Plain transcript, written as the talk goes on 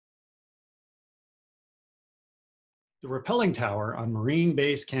The rappelling tower on Marine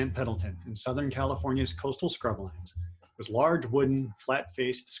Base Camp Pendleton in Southern California's coastal scrublands was large, wooden,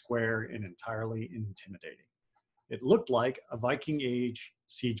 flat-faced, square, and entirely intimidating. It looked like a Viking-age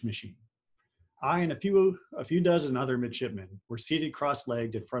siege machine. I and a few dozen other midshipmen were seated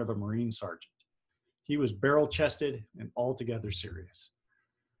cross-legged in front of a Marine sergeant. He was barrel-chested and altogether serious,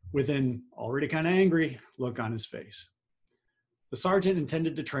 with an already kind of angry look on his face. The sergeant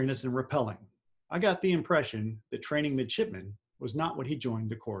intended to train us in rappelling. I got the impression that training midshipmen was not what he joined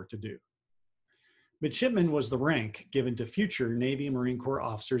the Corps to do. Midshipman was the rank given to future Navy and Marine Corps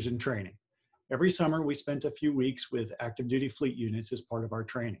officers in training. Every summer, we spent a few weeks with active duty fleet units as part of our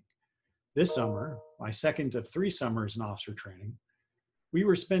training. This summer, my second of 3 summers in officer training, we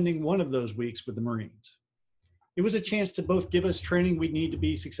were spending one of those weeks with the Marines. It was a chance to both give us training we'd need to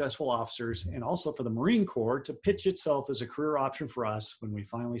be successful officers and also for the Marine Corps to pitch itself as a career option for us when we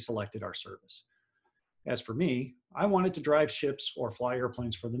finally selected our service. As for me, I wanted to drive ships or fly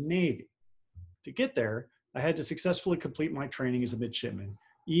airplanes for the Navy. To get there, I had to successfully complete my training as a midshipman,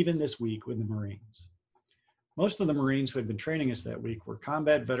 even this week with the Marines. Most of the Marines who had been training us that week were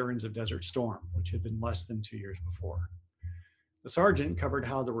combat veterans of Desert Storm, which had been less than 2 years before. The sergeant covered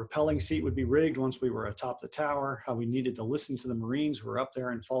how the rappelling seat would be rigged once we were atop the tower, how we needed to listen to the Marines who were up there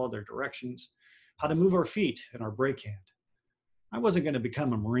and follow their directions, how to move our feet and our brake hand. I wasn't going to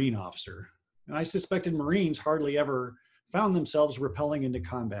become a Marine officer, and I suspected Marines hardly ever found themselves rappelling into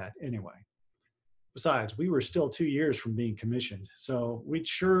combat anyway. Besides, we were still 2 years from being commissioned, so we'd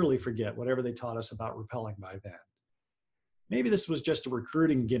surely forget whatever they taught us about rappelling by then. Maybe this was just a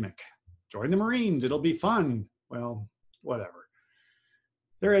recruiting gimmick. Join the Marines, it'll be fun. Well, whatever.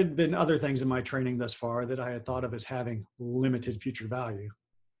 There had been other things in my training thus far that I had thought of as having limited future value.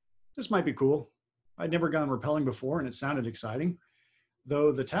 This might be cool. I'd never gone rappelling before and it sounded exciting,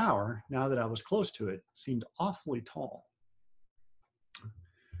 though the tower, now that I was close to it, seemed awfully tall.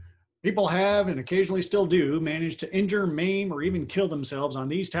 People have, and occasionally still do, manage to injure, maim, or even kill themselves on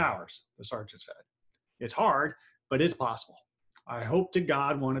these towers, the sergeant said. It's hard, but it's possible. I hope to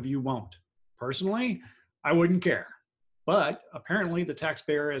God one of you won't. Personally, I wouldn't care. But apparently the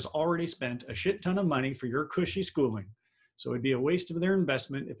taxpayer has already spent a shit ton of money for your cushy schooling, so it'd be a waste of their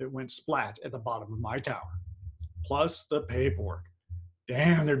investment if it went splat at the bottom of my tower. Plus the paperwork.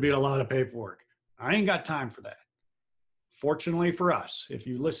 Damn, there'd be a lot of paperwork. I ain't got time for that. Fortunately for us, if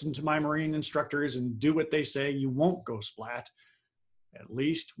you listen to my Marine instructors and do what they say, you won't go splat. At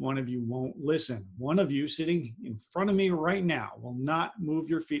least one of you won't listen. One of you sitting in front of me right now will not move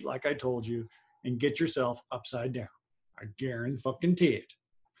your feet like I told you and get yourself upside down. I guarantee it.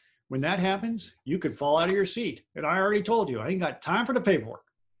 When that happens, you could fall out of your seat. And I already told you, I ain't got time for the paperwork.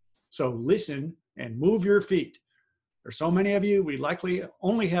 So listen and move your feet. There's so many of you, we likely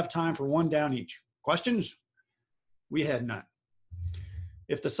only have time for one down each. Questions? We had none.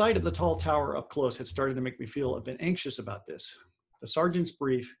 If the sight of the tall tower up close had started to make me feel a bit anxious about this, the sergeant's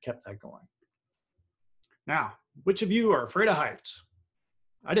brief kept that going. Now, which of you are afraid of heights?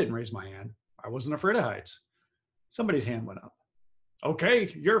 I didn't raise my hand. I wasn't afraid of heights. Somebody's hand went up.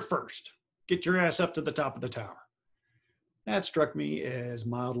 Okay, you're first. Get your ass up to the top of the tower. That struck me as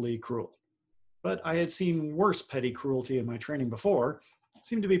mildly cruel. But I had seen worse petty cruelty in my training before. It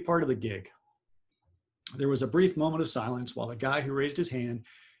seemed to be part of the gig. There was a brief moment of silence while the guy who raised his hand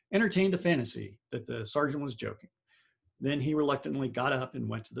entertained a fantasy that the sergeant was joking. Then he reluctantly got up and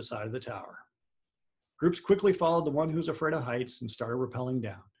went to the side of the tower. Groups quickly followed the one who was afraid of heights and started rappelling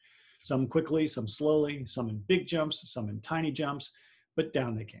down. Some quickly, some slowly, some in big jumps, some in tiny jumps, but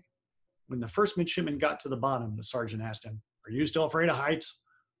down they came. When the first midshipman got to the bottom, the sergeant asked him, "Are you still afraid of heights?"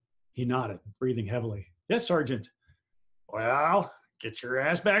 He nodded, breathing heavily. "Yes, Sergeant." "Well, get your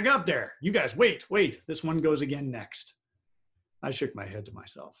ass back up there. You guys, wait. This one goes again next." I shook my head to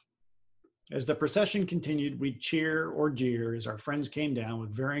myself. As the procession continued, we'd cheer or jeer as our friends came down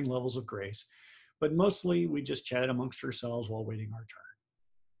with varying levels of grace, but mostly we just chatted amongst ourselves while waiting our turn.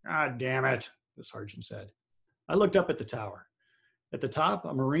 "God damn it," the sergeant said. I looked up at the tower. At the top,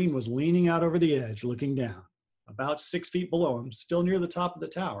 a Marine was leaning out over the edge, looking down. About 6 feet below him, still near the top of the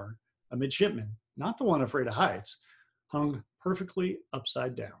tower, a midshipman, not the one afraid of heights, hung perfectly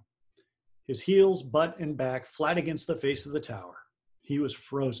upside down. His heels, butt, and back flat against the face of the tower. He was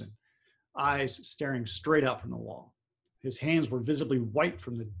frozen, eyes staring straight out from the wall. His hands were visibly white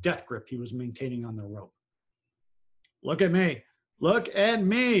from the death grip he was maintaining on the rope. "Look at me! Look at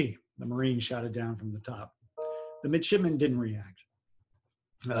me!" the Marine shouted down from the top. The midshipman didn't react.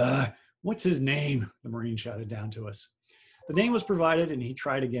 What's his name?" the Marine shouted down to us. The name was provided, and he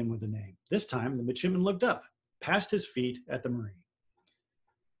tried again with the name. This time, the midshipman looked up, past his feet at the Marine.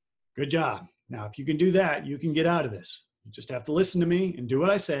 "Good job. Now, if you can do that, you can get out of this. You just have to listen to me and do what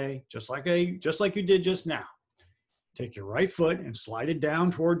I say, just like you did just now. Take your right foot and slide it down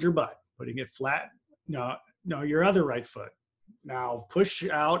towards your butt, putting it flat. No, your other right foot. Now push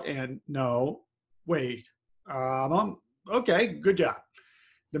out and no, wait. Okay, good job.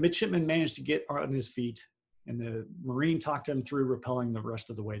 The midshipman managed to get on his feet, and the Marine talked him through rappelling the rest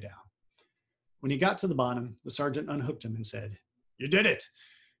of the way down. When he got to the bottom, the sergeant unhooked him and said, "You did it.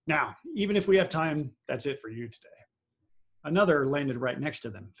 Now, even if we have time, that's it for you today." Another landed right next to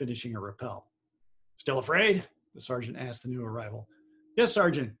them, finishing a rappel. "Still afraid?" the sergeant asked the new arrival. "Yes,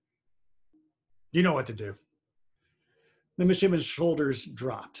 Sergeant." "You know what to do." The midshipman's shoulders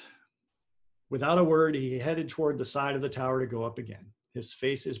dropped. Without a word, he headed toward the side of the tower to go up again, his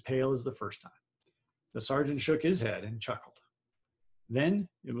face as pale as the first time. The sergeant shook his head and chuckled. Then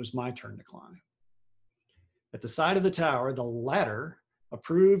it was my turn to climb. At the side of the tower, the ladder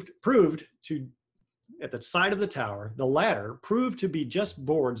proved to be just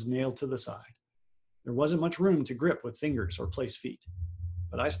boards nailed to the side. There wasn't much room to grip with fingers or place feet,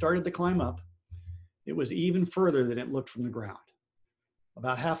 but I started the climb up. It was even further than it looked from the ground.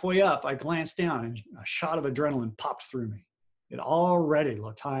 About halfway up, I glanced down and a shot of adrenaline popped through me. It already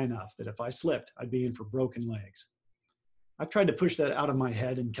looked high enough that if I slipped, I'd be in for broken legs. I tried to push that out of my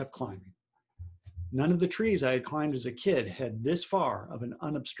head and kept climbing. None of the trees I had climbed as a kid had this far of an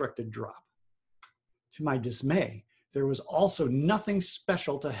unobstructed drop. To my dismay, there was also nothing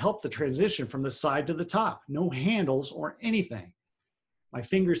special to help the transition from the side to the top, no handles or anything. My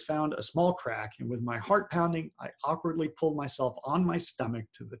fingers found a small crack, and with my heart pounding, I awkwardly pulled myself on my stomach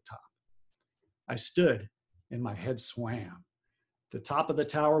to the top. I stood, and my head swam. The top of the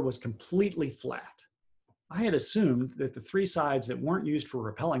tower was completely flat. I had assumed that the three sides that weren't used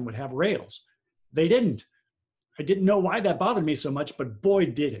for rappelling would have rails. They didn't. I didn't know why that bothered me so much, but boy,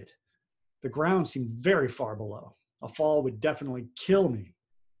 did it. The ground seemed very far below. A fall would definitely kill me.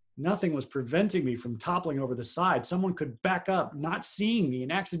 Nothing was preventing me from toppling over the side. Someone could back up, not seeing me,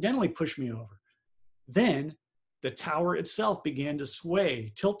 and accidentally push me over. Then the tower itself began to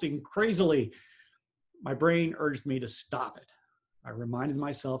sway, tilting crazily. My brain urged me to stop it. I reminded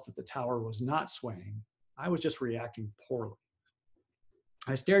myself that the tower was not swaying. I was just reacting poorly.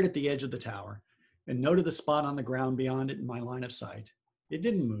 I stared at the edge of the tower and noted the spot on the ground beyond it in my line of sight. It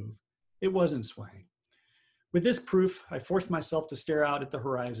didn't move. It wasn't swaying. With this proof, I forced myself to stare out at the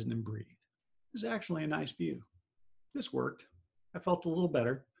horizon and breathe. It was actually a nice view. This worked. I felt a little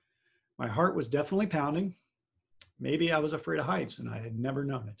better. My heart was definitely pounding. Maybe I was afraid of heights and I had never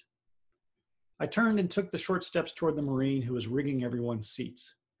known it. I turned and took the short steps toward the Marine who was rigging everyone's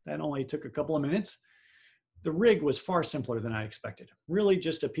seats. That only took a couple of minutes. The rig was far simpler than I expected. Really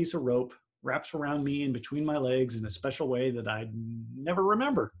just a piece of rope wraps around me and between my legs in a special way that I'd never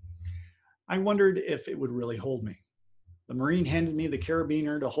remember. I wondered if it would really hold me. The Marine handed me the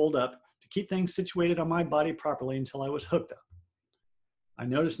carabiner to hold up to keep things situated on my body properly until I was hooked up. I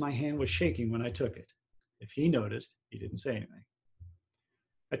noticed my hand was shaking when I took it. If he noticed, he didn't say anything.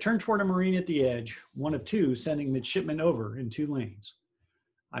 I turned toward a Marine at the edge, one of two sending midshipmen over in two lanes.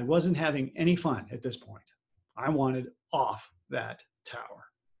 I wasn't having any fun at this point. I wanted off that tower.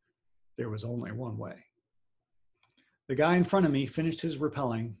 There was only one way. The guy in front of me finished his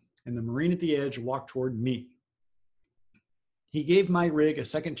rappelling, and the Marine at the edge walked toward me. He gave my rig a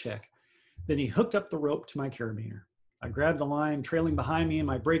second check. Then he hooked up the rope to my carabiner. I grabbed the line trailing behind me in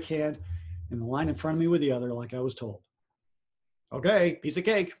my brake hand and the line in front of me with the other like I was told. "Okay, piece of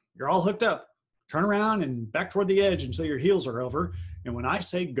cake. You're all hooked up. Turn around and back toward the edge until your heels are over. And when I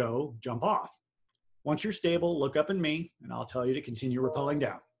say go, jump off. Once you're stable, look up at me and I'll tell you to continue rappelling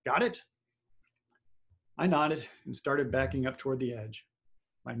down. Got it?" I nodded and started backing up toward the edge.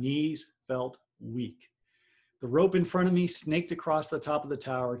 My knees felt weak. The rope in front of me snaked across the top of the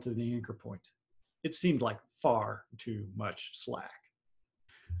tower to the anchor point. It seemed like far too much slack.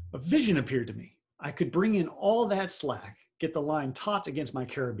 A vision appeared to me. I could bring in all that slack, get the line taut against my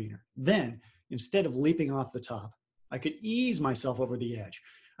carabiner. Then, instead of leaping off the top, I could ease myself over the edge.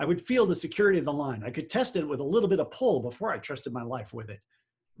 I would feel the security of the line. I could test it with a little bit of pull before I trusted my life with it.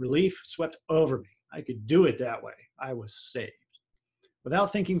 Relief swept over me. I could do it that way. I was saved.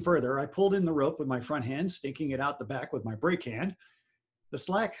 Without thinking further, I pulled in the rope with my front hand, stinking it out the back with my brake hand. The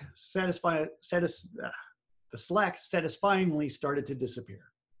slack satisfyingly started to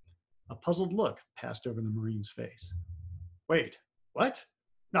disappear. A puzzled look passed over the Marine's face. "Wait, what?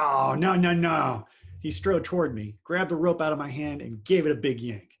 No. He strode toward me, grabbed the rope out of my hand, and gave it a big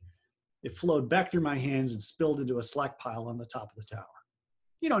yank. It flowed back through my hands and spilled into a slack pile on the top of the tower.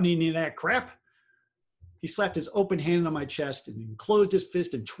 "You don't need any of that crap." He slapped his open hand on my chest and closed his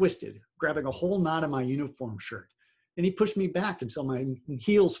fist and twisted, grabbing a whole knot of my uniform shirt. Then he pushed me back until my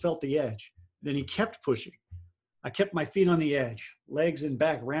heels felt the edge. Then he kept pushing. I kept my feet on the edge, legs and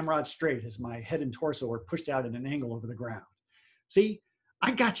back ramrod straight as my head and torso were pushed out at an angle over the ground. See,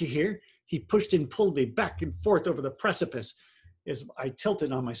 I got you here. He pushed and pulled me back and forth over the precipice as I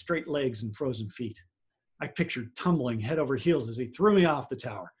tilted on my straight legs and frozen feet. I pictured tumbling head over heels as he threw me off the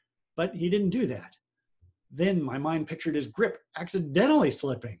tower, but he didn't do that. Then my mind pictured his grip accidentally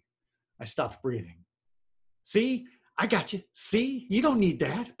slipping. I stopped breathing. See, I got you. See, you don't need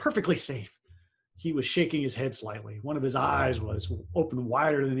that. Perfectly safe. He was shaking his head slightly. One of his eyes was open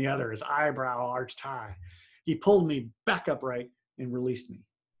wider than the other, his eyebrow arched high. He pulled me back upright and released me,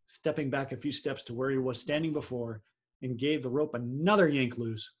 stepping back a few steps to where he was standing before, and gave the rope another yank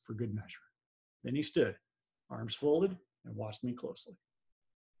loose for good measure. Then he stood, arms folded, and watched me closely.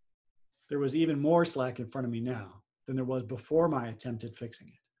 There was even more slack in front of me now than there was before my attempt at fixing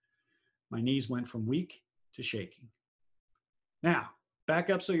it. My knees went from weak to shaking. Now, back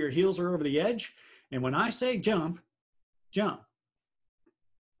up so your heels are over the edge, and when I say jump, jump.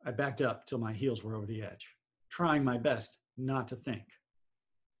 I backed up till my heels were over the edge, trying my best not to think.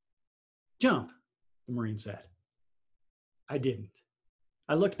 Jump, the Marine said. I didn't.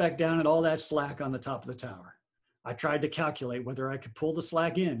 I looked back down at all that slack on the top of the tower. I tried to calculate whether I could pull the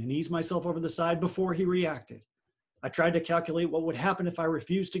slack in and ease myself over the side before he reacted. I tried to calculate what would happen if I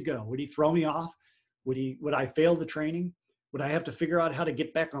refused to go. Would he throw me off? Would I fail the training? Would I have to figure out how to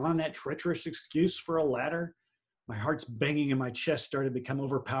get back on that treacherous excuse for a ladder? My heart's banging and my chest started to become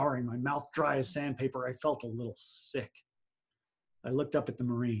overpowering. My mouth dry as sandpaper. I felt a little sick. I looked up at the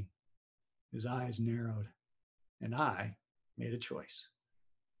Marine. His eyes narrowed, and I made a choice.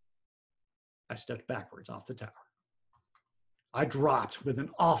 I stepped backwards off the tower. I dropped with an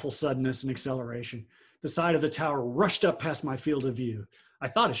awful suddenness and acceleration. The side of the tower rushed up past my field of view. I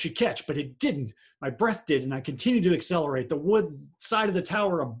thought it should catch, but it didn't. My breath did, and I continued to accelerate. The wood side of the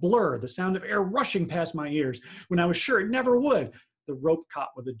tower a blur, the sound of air rushing past my ears when I was sure it never would. The rope caught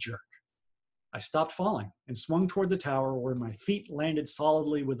with a jerk. I stopped falling and swung toward the tower where my feet landed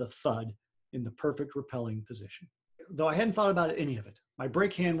solidly with a thud in the perfect rappelling position. Though I hadn't thought about any of it, my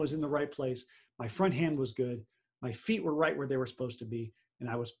brake hand was in the right place, my front hand was good, my feet were right where they were supposed to be, and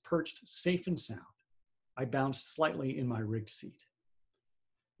I was perched safe and sound. I bounced slightly in my rigged seat.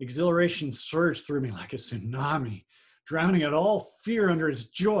 Exhilaration surged through me like a tsunami, drowning out all fear under its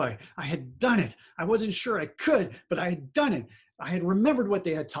joy. I had done it. I wasn't sure I could, but I had done it. I had remembered what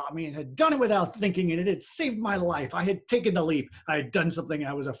they had taught me and had done it without thinking, and it had saved my life. I had taken the leap. I had done something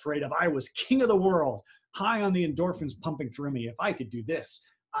I was afraid of. I was king of the world, high on the endorphins pumping through me. If I could do this,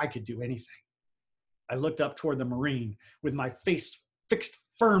 I could do anything. I looked up toward the Marine with my face fixed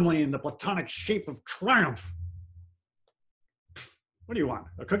firmly in the platonic shape of triumph. What do you want?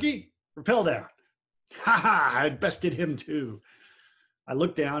 A cookie? Rappel down. Ha ha, I had bested him too. I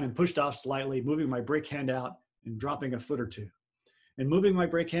looked down and pushed off slightly, moving my brake hand out and dropping a foot or two. And moving my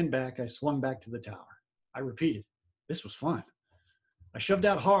brake hand back, I swung back to the tower. I repeated, this was fun. I shoved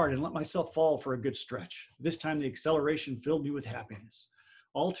out hard and let myself fall for a good stretch. This time the acceleration filled me with happiness.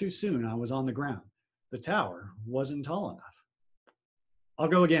 All too soon I was on the ground. The tower wasn't tall enough. I'll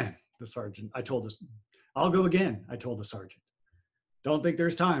go again, I told the sergeant. Don't think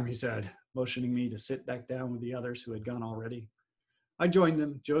there's time, he said, motioning me to sit back down with the others who had gone already. I joined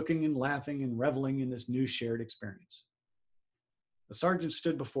them, joking and laughing and reveling in this new shared experience. The sergeant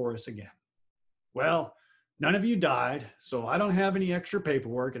stood before us again. Well, none of you died, so I don't have any extra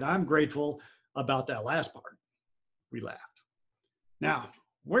paperwork, and I'm grateful about that last part. We laughed. Now,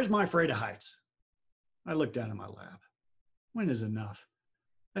 where's my afraid of heights? I looked down at my lap. When is enough?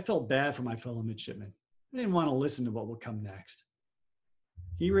 I felt bad for my fellow midshipmen. I didn't want to listen to what would come next.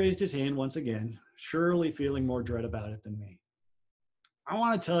 He raised his hand once again, surely feeling more dread about it than me. I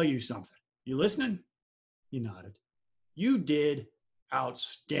want to tell you something. You listening? He nodded. You did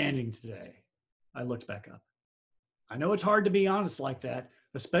outstanding today. I looked back up. I know it's hard to be honest like that,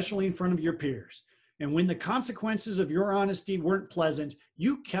 especially in front of your peers. And when the consequences of your honesty weren't pleasant,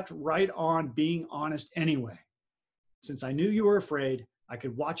 you kept right on being honest anyway. Since I knew you were afraid, I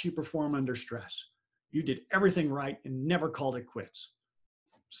could watch you perform under stress. You did everything right and never called it quits.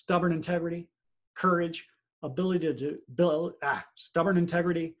 Stubborn integrity, courage, ability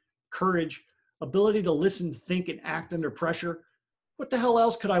to listen, think, and act under pressure. What the hell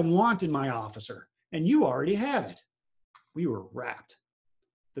else could I want in my officer? And you already have it. We were wrapped.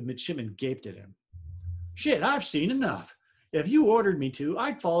 The midshipman gaped at him. Shit, I've seen enough. If you ordered me to,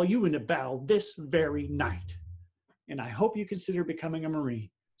 I'd follow you into battle this very night. And I hope you consider becoming a Marine,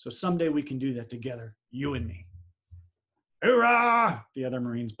 so someday we can do that together, You and me. Hoorah! The other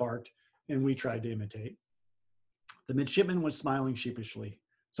Marines barked, and we tried to imitate. The midshipman was smiling sheepishly.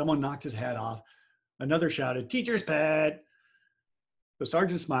 Someone knocked his hat off. Another shouted, "Teacher's pet!" The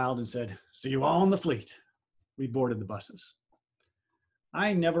sergeant smiled and said, "See you all in the fleet." We boarded the buses.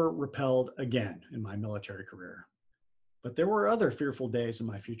 I never rappelled again in my military career, but there were other fearful days in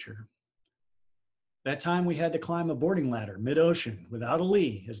my future. That time we had to climb a boarding ladder mid-ocean without a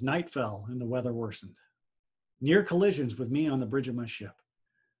lee as night fell and the weather worsened. Near collisions with me on the bridge of my ship.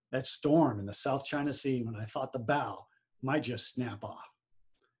 That storm in the South China Sea when I thought the bow might just snap off.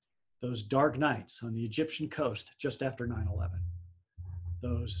 Those dark nights on the Egyptian coast just after 9/11.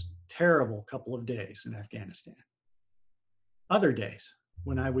 Those terrible couple of days in Afghanistan. Other days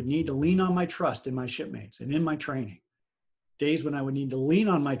when I would need to lean on my trust in my shipmates and in my training. Days when I would need to lean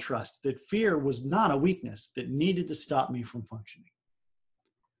on my trust that fear was not a weakness that needed to stop me from functioning.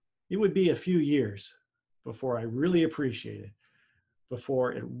 It would be a few years before I really appreciated,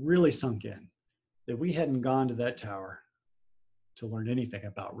 before it really sunk in, that we hadn't gone to that tower to learn anything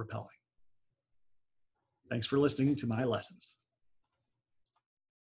about rappelling. Thanks for listening to my lessons.